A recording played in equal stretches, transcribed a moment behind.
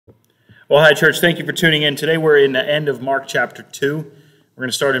Well, hi, church. Thank you for tuning in. Today we're in the end of Mark chapter 2. We're going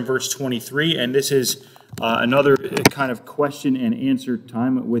to start in verse 23, and this is another kind of question and answer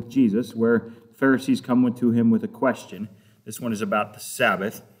time with Jesus, where Pharisees come to him with a question. This one is about the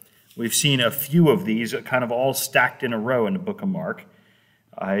Sabbath. We've seen a few of these kind of all stacked in a row in the book of Mark.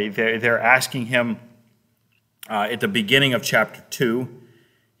 They're asking him at the beginning of chapter 2.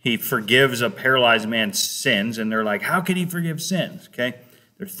 He forgives a paralyzed man's sins, and they're like, how can he forgive sins? Okay.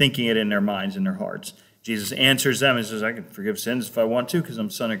 They're thinking it in their minds and their hearts. Jesus answers them and says, I can forgive sins if I want to because I'm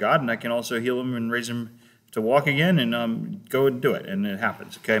the Son of God, and I can also heal him and raise him to walk again, and go and do it. And it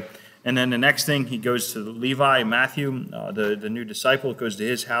happens, okay? And then the next thing, he goes to Levi, Matthew, the new disciple, goes to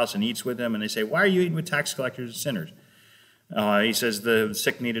his house and eats with him, and they say, why are you eating with tax collectors and sinners? He says, the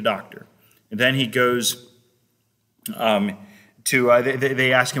sick need a doctor. And then he goes they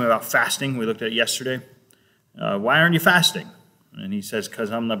ask him about fasting. We looked at it yesterday. Why aren't you fasting? And he says,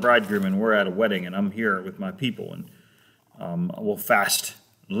 because I'm the bridegroom and we're at a wedding and I'm here with my people, and we'll fast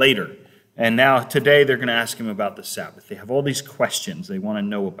later. And now today they're going to ask him about the Sabbath. They have all these questions they want to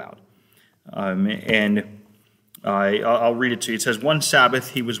know about. I'll read it to you. It says, one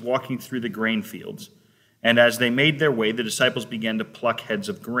Sabbath he was walking through the grain fields, and as they made their way, the disciples began to pluck heads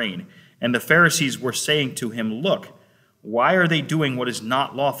of grain. And the Pharisees were saying to him, look, why are they doing what is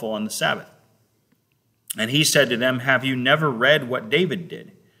not lawful on the Sabbath? And he said to them, have you never read what David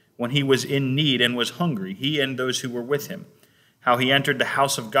did when he was in need and was hungry, he and those who were with him, how he entered the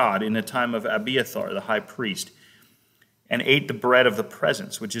house of God in the time of Abiathar, the high priest, and ate the bread of the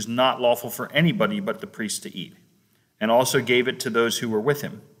presence, which is not lawful for anybody but the priest to eat, and also gave it to those who were with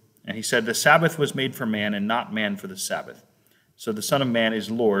him. And he said, the Sabbath was made for man and not man for the Sabbath. So the Son of Man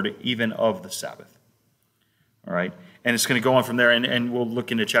is Lord even of the Sabbath. All right. And it's going to go on from there, and we'll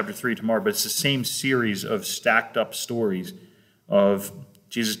look into chapter 3 tomorrow, but it's the same series of stacked up stories of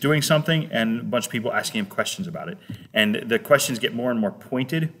Jesus doing something and a bunch of people asking him questions about it. And the questions get more and more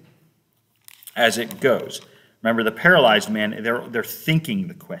pointed as it goes. Remember, the paralyzed man, they're thinking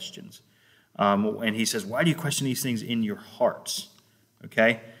the questions. And he says, why do you question these things in your hearts?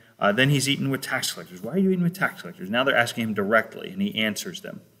 Okay? Then he's eating with tax collectors. Why are you eating with tax collectors? Now they're asking him directly, and he answers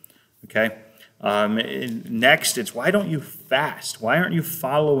them. Okay? Next, it's why don't you fast? Why aren't you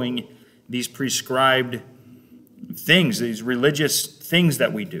following these prescribed things, these religious things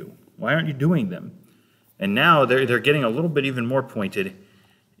that we do? Why aren't you doing them? And now they're getting a little bit even more pointed.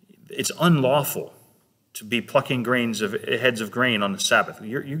 It's unlawful to be plucking heads of grain on the Sabbath.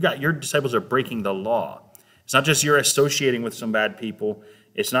 Your disciples are breaking the law. It's not just you're associating with some bad people.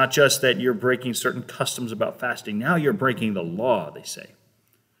 It's not just that you're breaking certain customs about fasting. Now you're breaking the law, they say.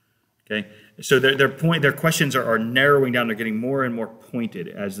 Okay, so their questions are narrowing down. They're getting more and more pointed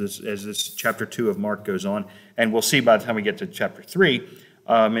as this chapter 2 of Mark goes on, and we'll see by the time we get to chapter 3,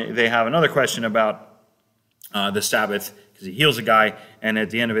 they have another question about the Sabbath because he heals a guy, and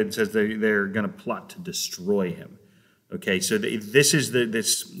at the end of it, it says they're going to plot to destroy him. Okay, so this is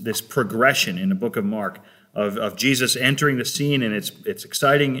this progression in the book of Mark of Jesus entering the scene, and it's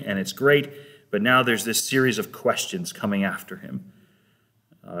exciting and it's great, but now there's this series of questions coming after him.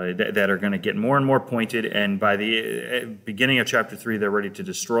 That are going to get more and more pointed, and by the beginning of chapter 3, they're ready to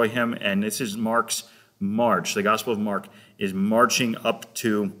destroy him, and this is Mark's march. The Gospel of Mark is marching up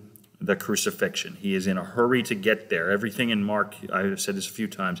to the crucifixion. He is in a hurry to get there. Everything in Mark, I've said this a few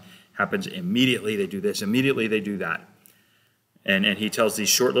times, happens immediately. They do this, immediately they do that. And he tells these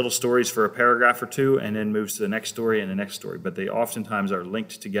short little stories for a paragraph or two, and then moves to the next story and the next story, but they oftentimes are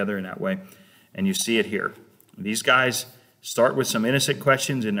linked together in that way, and you see it here. These guys start with some innocent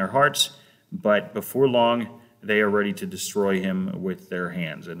questions in their hearts, but before long, they are ready to destroy him with their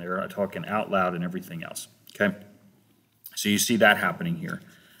hands, and they're talking out loud and everything else. Okay? So you see that happening here.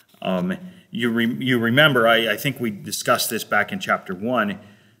 You remember, I think we discussed this back in chapter 1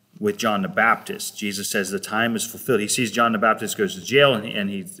 with John the Baptist. Jesus says the time is fulfilled. He sees John the Baptist goes to jail,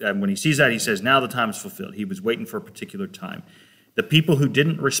 and when he sees that, he says, now the time is fulfilled. He was waiting for a particular time. The people who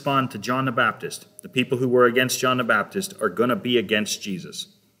didn't respond to John the Baptist, the people who were against John the Baptist, are going to be against Jesus.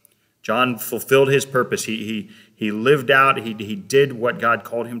 John fulfilled his purpose. He lived out. He did what God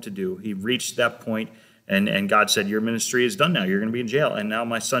called him to do. He reached that point, and God said, your ministry is done now. You're going to be in jail, and now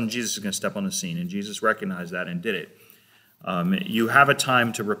my son Jesus is going to step on the scene. And Jesus recognized that and did it. You have a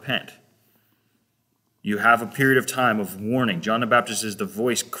time to repent. You have a period of time of warning. John the Baptist is the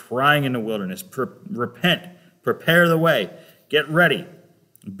voice crying in the wilderness, repent, prepare the way. Get ready.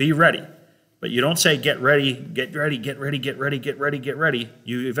 Be ready. But you don't say get ready, get ready, get ready, get ready, get ready, get ready.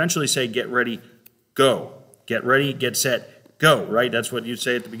 You eventually say get ready, go. Get ready, get set, go, right? That's what you'd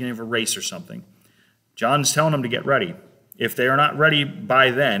say at the beginning of a race or something. John's telling them to get ready. If they are not ready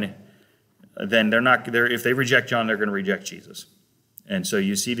by then, then if they reject John, they're going to reject Jesus. And so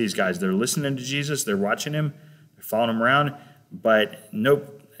you see these guys, they're listening to Jesus, they're watching him, they're following him around, but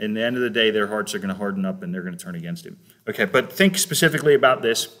nope, in the end of the day, their hearts are going to harden up and they're going to turn against him. Okay, but think specifically about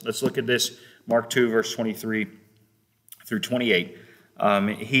this. Let's look at this, Mark 2, verse 23 through 28.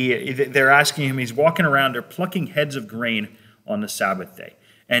 They're asking him, he's walking around, they're plucking heads of grain on the Sabbath day.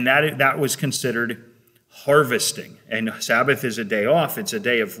 And that was considered harvesting. And Sabbath is a day off. It's a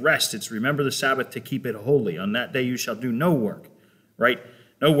day of rest. It's remember the Sabbath to keep it holy. On that day you shall do no work, right?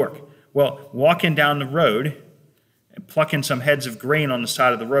 No work. Well, walking down the road and plucking some heads of grain on the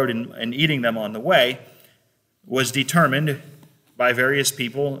side of the road and eating them on the way was determined by various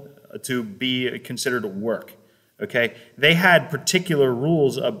people to be considered work, okay? They had particular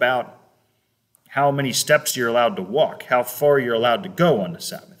rules about how many steps you're allowed to walk, how far you're allowed to go on the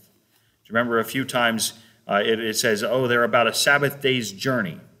Sabbath. Do you remember a few times it says, oh, they're about a Sabbath day's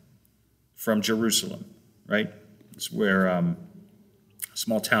journey from Jerusalem, right? It's where a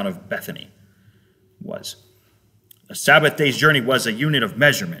small town of Bethany was. A Sabbath day's journey was a unit of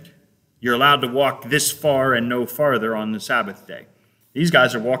measurement. You're allowed to walk this far and no farther on the Sabbath day. These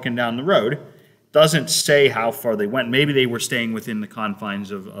guys are walking down the road. Doesn't say how far they went. Maybe they were staying within the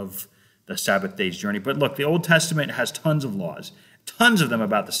confines of the Sabbath day's journey. But look, the Old Testament has tons of laws, tons of them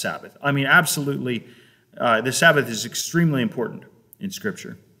about the Sabbath. I mean, absolutely, the Sabbath is extremely important in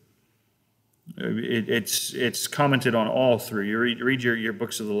Scripture. It's commented on all through. You read your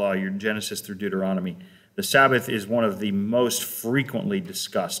books of the law, your Genesis through Deuteronomy. The Sabbath is one of the most frequently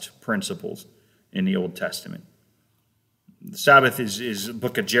discussed principles in the Old Testament. The Sabbath the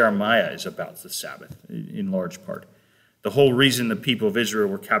book of Jeremiah is about the Sabbath in large part. The whole reason the people of Israel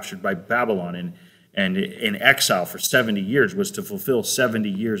were captured by Babylon and in exile for 70 years was to fulfill 70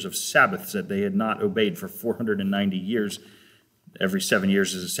 years of Sabbaths that they had not obeyed for 490 years. Every 7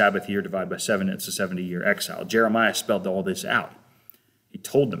 years is a Sabbath year, divided by 7, it's a 70-year exile. Jeremiah spelled all this out. He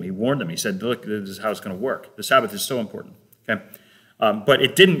told them, he warned them, he said, look, this is how it's going to work. The Sabbath is so important. Okay? But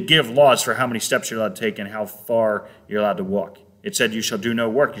it didn't give laws for how many steps you're allowed to take and how far you're allowed to walk. It said you shall do no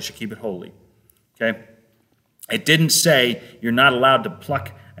work, you shall keep it holy. Okay? It didn't say you're not allowed to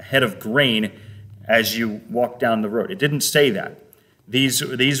pluck a head of grain as you walk down the road. It didn't say that.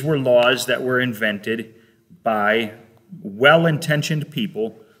 These were laws that were invented by well-intentioned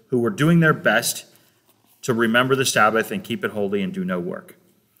people who were doing their best to remember the Sabbath and keep it holy and do no work.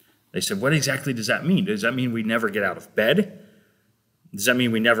 They said, what exactly does that mean? Does that mean we never get out of bed? Does that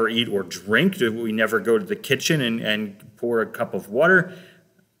mean we never eat or drink? Do we never go to the kitchen and pour a cup of water?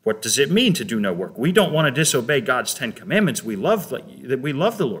 What does it mean to do no work? We don't want to disobey God's 10 commandments. We love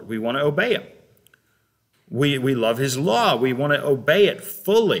the Lord. We want to obey him. We love his law. We want to obey it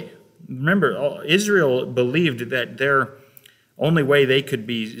fully. Remember, Israel believed that their only way they could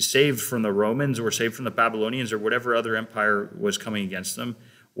be saved from the Romans or saved from the Babylonians or whatever other empire was coming against them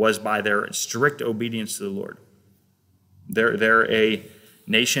was by their strict obedience to the Lord. They're a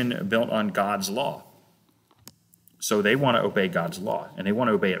nation built on God's law. So they want to obey God's law, and they want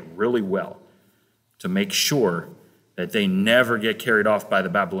to obey it really well to make sure that they never get carried off by the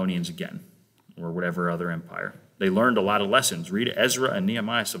Babylonians again or whatever other empire. They learned a lot of lessons. Read Ezra and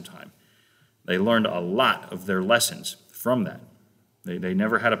Nehemiah sometime. They learned a lot of their lessons from that. They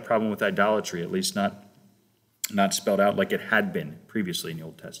never had a problem with idolatry, at least not spelled out like it had been previously in the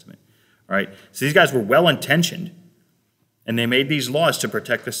Old Testament. All right? So these guys were well-intentioned, and they made these laws to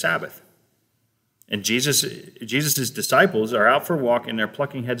protect the Sabbath. And Jesus' disciples are out for a walk, and they're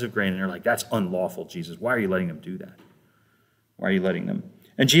plucking heads of grain, and they're like, that's unlawful, Jesus. Why are you letting them do that? Why are you letting them?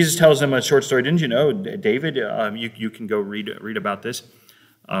 And Jesus tells them a short story. Didn't you know, David, you can go read about this.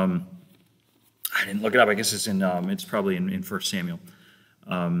 I didn't look it up. I guess it's probably in 1 Samuel.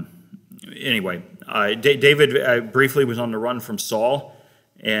 Anyway, David briefly was on the run from Saul,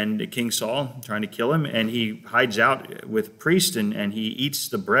 and King Saul, trying to kill him, and he hides out with priests, and he eats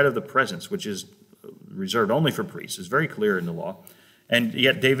the bread of the presence, which is reserved only for priests. It's very clear in the law. And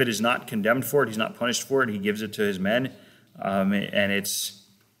yet David is not condemned for it. He's not punished for it. He gives it to his men, and it's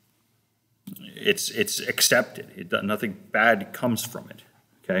accepted. Nothing bad comes from it.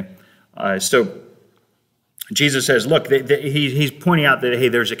 Okay? So Jesus says, look, he's pointing out that, hey,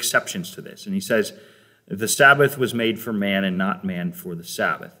 there's exceptions to this. And he says, the Sabbath was made for man and not man for the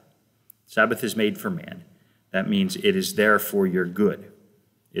Sabbath. Sabbath is made for man. That means it is there for your good.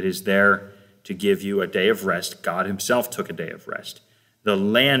 It is there to give you a day of rest. God himself took a day of rest. The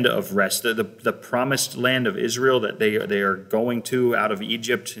land of rest, the promised land of Israel that they are going to out of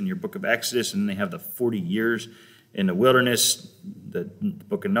Egypt in your book of Exodus, and they have the 40 years in the wilderness, the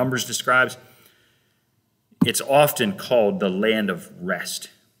book of Numbers describes. It's often called the land of rest.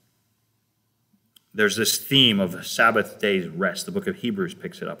 there's this theme of Sabbath day's rest. The book of Hebrews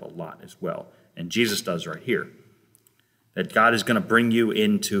picks it up a lot as well, and Jesus does right here. That God is going to bring you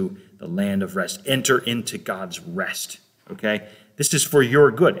into the land of rest. Enter into God's rest, okay? This is for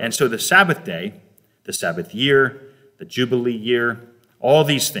your good. And so the Sabbath day, the Sabbath year, the Jubilee year, all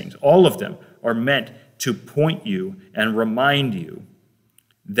these things, all of them are meant to point you and remind you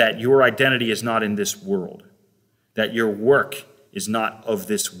that your identity is not in this world, that your work is not of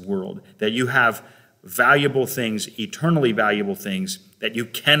this world, that you have valuable things, eternally valuable things that you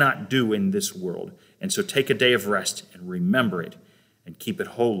cannot do in this world. And so take a day of rest and remember it and keep it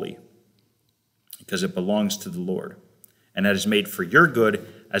holy because it belongs to the Lord. And that is made for your good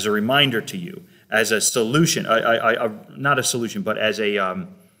as a reminder to you, as a solution, not a solution, but as a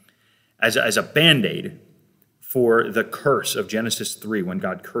Band-Aid for the curse of Genesis 3, when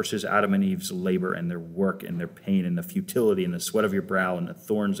God curses Adam and Eve's labor and their work and their pain and the futility and the sweat of your brow and the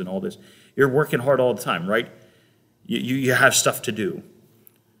thorns and all this. You're working hard all the time, right? You have stuff to do.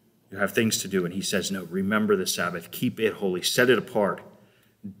 You have things to do. And he says, no, remember the Sabbath. Keep it holy. Set it apart.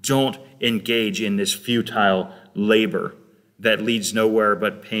 Don't engage in this futile labor that leads nowhere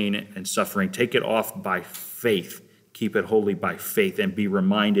but pain and suffering. Take it off by faith. Keep it holy by faith and be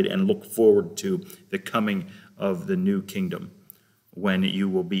reminded and look forward to the coming of the new kingdom when you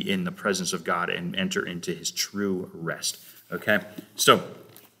will be in the presence of God and enter into his true rest. Okay? So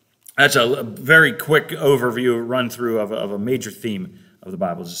that's a very quick overview, run through of a major theme of the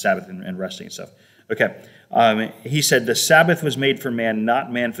Bible, is the Sabbath and resting and stuff. Okay. He said, the Sabbath was made for man,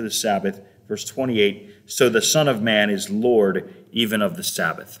 not man for the Sabbath. Verse 28, so the Son of Man is Lord even of the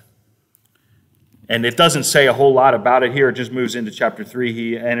Sabbath. And it doesn't say a whole lot about it here. It just moves into chapter 3.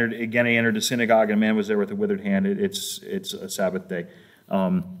 He entered the synagogue, and a man was there with a withered hand. It's a Sabbath day.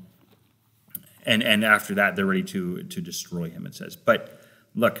 And after that, they're ready to destroy him, it says. But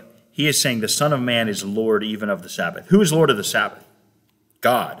look, he is saying the Son of Man is Lord even of the Sabbath. Who is Lord of the Sabbath?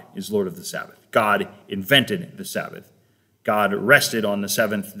 God is Lord of the Sabbath. God invented the Sabbath. God rested on the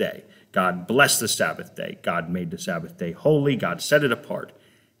seventh day. God blessed the Sabbath day. God made the Sabbath day holy. God set it apart.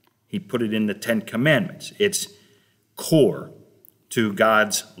 He put it in the Ten Commandments. It's core to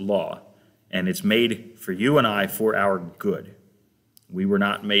God's law, and it's made for you and I for our good. We were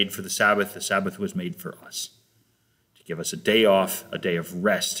not made for the Sabbath. The Sabbath was made for us, to give us a day off, a day of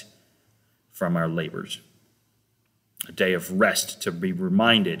rest from our labors, a day of rest to be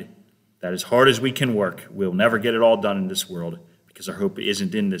reminded that as hard as we can work, we'll never get it all done in this world because our hope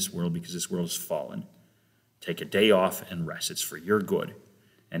isn't in this world because this world is fallen. Take a day off and rest. It's for your good.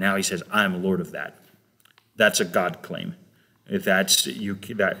 And now he says, I'm Lord of that. That's a God claim.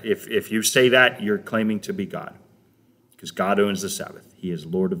 If you say that, you're claiming to be God, because God owns the Sabbath. He is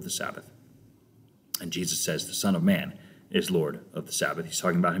Lord of the Sabbath. And Jesus says the Son of Man is Lord of the Sabbath. He's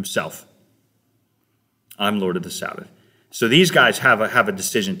talking about himself. I'm Lord of the Sabbath. So these guys have a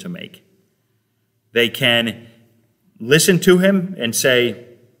decision to make. They can listen to him and say,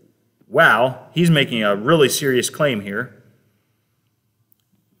 wow, he's making a really serious claim here.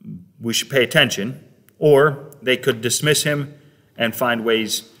 We should pay attention. Or they could dismiss him and find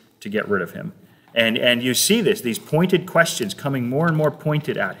ways to get rid of him. And you see these pointed questions coming more and more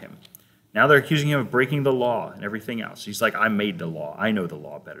pointed at him. Now they're accusing him of breaking the law and everything else. He's like, I made the law. I know the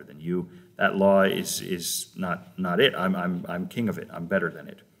law better than you. That law is not it. I'm king of it. I'm better than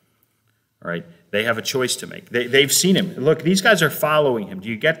it. All right? They have a choice to make. They've seen him. Look, these guys are following him. Do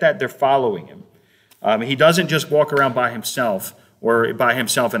you get that? They're following him. He doesn't just walk around by himself or by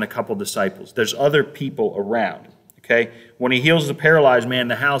himself and a couple disciples. There's other people around. Okay? When he heals the paralyzed man,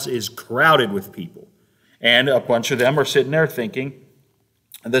 the house is crowded with people. And a bunch of them are sitting there thinking,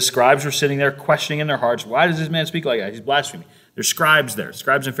 the scribes were sitting there questioning in their hearts, why does this man speak like that? He's blaspheming. There's scribes there.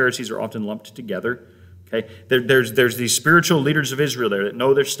 Scribes and Pharisees are often lumped together. Okay? There's these spiritual leaders of Israel there that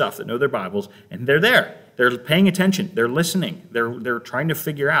know their stuff, that know their Bibles, and they're there. They're paying attention. They're listening. They're trying to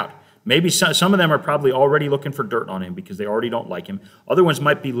figure out. Maybe some of them are probably already looking for dirt on him because they already don't like him. Other ones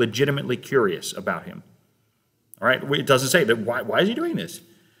might be legitimately curious about him. All right? It doesn't say that. Why is he doing this?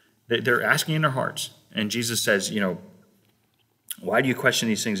 They're asking in their hearts. And Jesus says, why do you question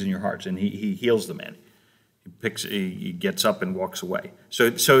these things in your hearts? And he heals the man. He gets up and walks away.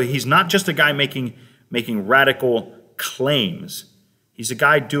 So he's not just a guy making radical claims. He's a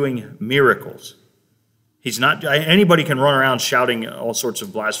guy doing miracles. He's not. Anybody can run around shouting all sorts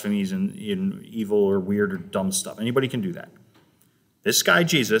of blasphemies and evil or weird or dumb stuff. Anybody can do that. This guy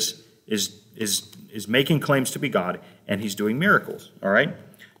Jesus is making claims to be God, and he's doing miracles. All right.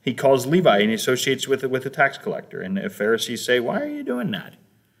 He calls Levi and he associates with a tax collector. And the Pharisees say, "Why are you doing that?"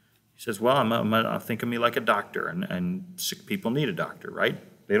 He says, "Well, think of me like a doctor, and sick people need a doctor, right?"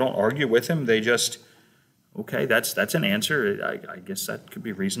 They don't argue with him. They just, okay, that's an answer. I guess that could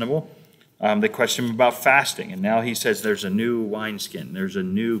be reasonable. They question him about fasting, and now he says there's a new wineskin, there's a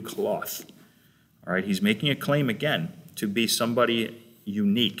new cloth. All right, he's making a claim again to be somebody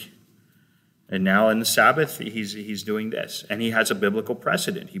unique. And now in the Sabbath, he's doing this. And he has a biblical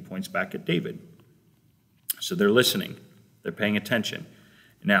precedent. He points back at David. So they're listening. They're paying attention.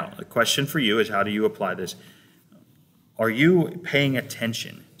 Now, the question for you is, how do you apply this? Are you paying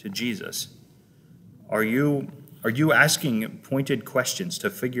attention to Jesus? Are you asking pointed questions to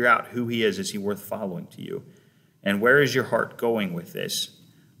figure out who he is? Is he worth following to you? And where is your heart going with this?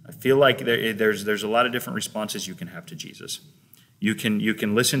 I feel like there's a lot of different responses you can have to Jesus. You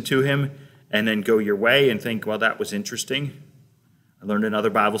can listen to him and then go your way and think, well, that was interesting. I learned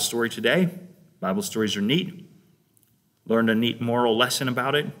another Bible story today. Bible stories are neat. Learned a neat moral lesson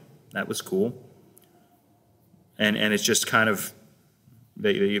about it. That was cool. And it's just kind of,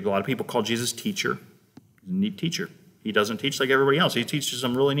 a lot of people call Jesus teacher. He's a neat teacher. He doesn't teach like everybody else. He teaches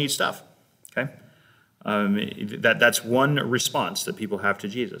some really neat stuff. Okay? That's one response that people have to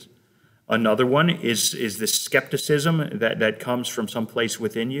Jesus. Another one is this skepticism that comes from some place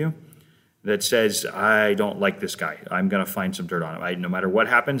within you that says, I don't like this guy. I'm going to find some dirt on him. No matter what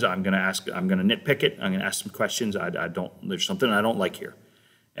happens, I'm going to nitpick it. I'm going to ask some questions. There's something I don't like here.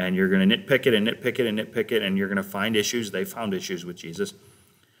 And you're going to nitpick it and nitpick it and nitpick it, and you're going to find issues. They found issues with Jesus.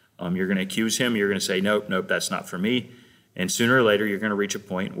 You're going to accuse him. You're going to say, nope, that's not for me. And sooner or later, you're going to reach a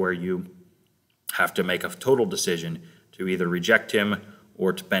point where you have to make a total decision to either reject him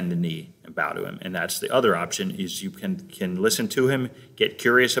or to bend the knee and bow to him. And that's the other option, is you can listen to him, get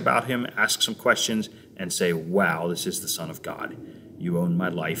curious about him, ask some questions, and say, wow, this is the Son of God. You own my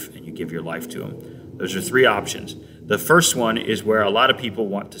life, and you give your life to him. Those are three options. The first one is where a lot of people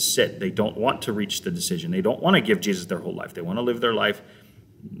want to sit. They don't want to reach the decision. They don't want to give Jesus their whole life. They want to live their life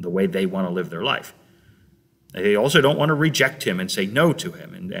the way they want to live their life. They also don't want to reject him and say no to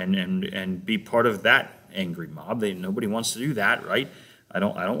him and be part of that angry mob. Nobody wants to do that, right? I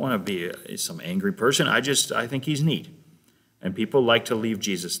don't want to be some angry person. I think he's neat. And people like to leave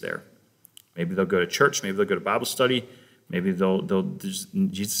Jesus there. Maybe they'll go to church. Maybe they'll go to Bible study. Maybe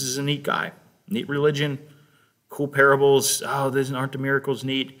Jesus is a neat guy. Neat religion, cool parables. Oh, aren't the miracles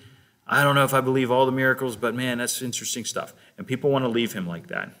neat? I don't know if I believe all the miracles, but man, that's interesting stuff. And people want to leave him like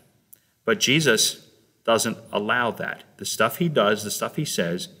that. But Jesus doesn't allow that. The stuff he does, the stuff he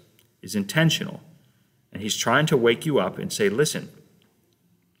says, is intentional. And he's trying to wake you up and say, listen,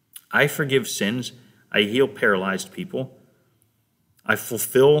 I forgive sins. I heal paralyzed people. I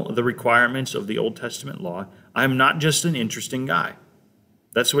fulfill the requirements of the Old Testament law. I'm not just an interesting guy.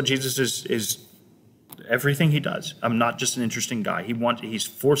 That's what Jesus is everything he does. I'm not just an interesting guy. He's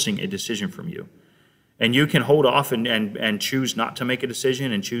forcing a decision from you. And you can hold off and choose not to make a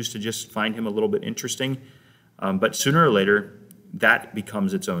decision and choose to just find him a little bit interesting. But sooner or later, that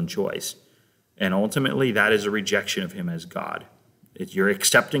becomes its own choice. And ultimately, that is a rejection of him as God. You're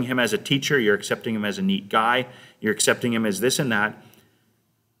accepting him as a teacher. You're accepting him as a neat guy. You're accepting him as this and that.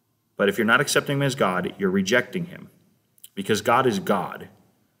 But if you're not accepting him as God, you're rejecting him. Because God is God.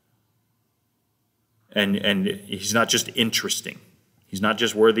 And he's not just interesting. He's not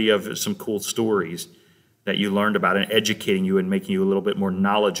just worthy of some cool stories that you learned about and educating you and making you a little bit more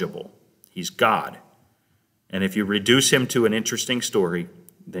knowledgeable. He's God. And if you reduce him to an interesting story,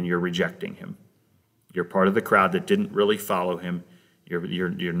 then you're rejecting him. You're part of the crowd that didn't really follow him.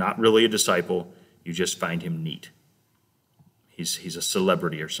 You're not really a disciple. You just find him neat. He's a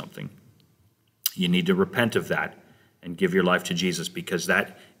celebrity or something. You need to repent of that and give your life to Jesus, because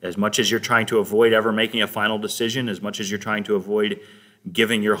that, as much as you're trying to avoid ever making a final decision, as much as you're trying to avoid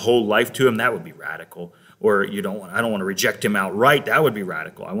giving your whole life to him, that would be radical. Or I don't want to reject him outright. That would be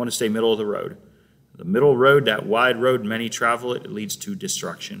radical. I want to stay middle of the road. The middle road, that wide road, many travel it leads to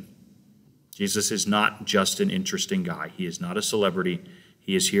destruction. Jesus is not just an interesting guy. He is not a celebrity.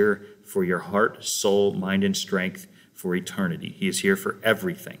 He is here for your heart, soul, mind, and strength for eternity. He is here for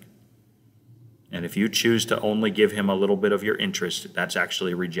everything. And if you choose to only give him a little bit of your interest, that's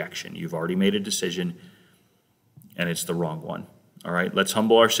actually rejection. You've already made a decision, and it's the wrong one. All right, let's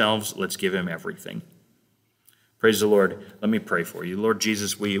humble ourselves. Let's give him everything. Praise the Lord. Let me pray for you. Lord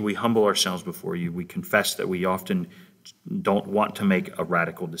Jesus, we humble ourselves before you. We confess that we often don't want to make a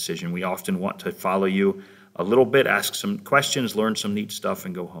radical decision. We often want to follow you a little bit, ask some questions, learn some neat stuff,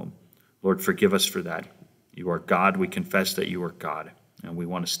 and go home. Lord, forgive us for that. You are God. We confess that you are God, and we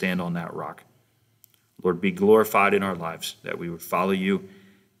want to stand on that rock. Lord, be glorified in our lives, that we would follow you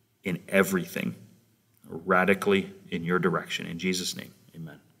in everything, radically in your direction. In Jesus' name,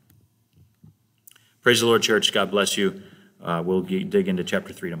 amen. Praise the Lord, church. God bless you. We'll dig into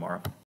chapter 3 tomorrow.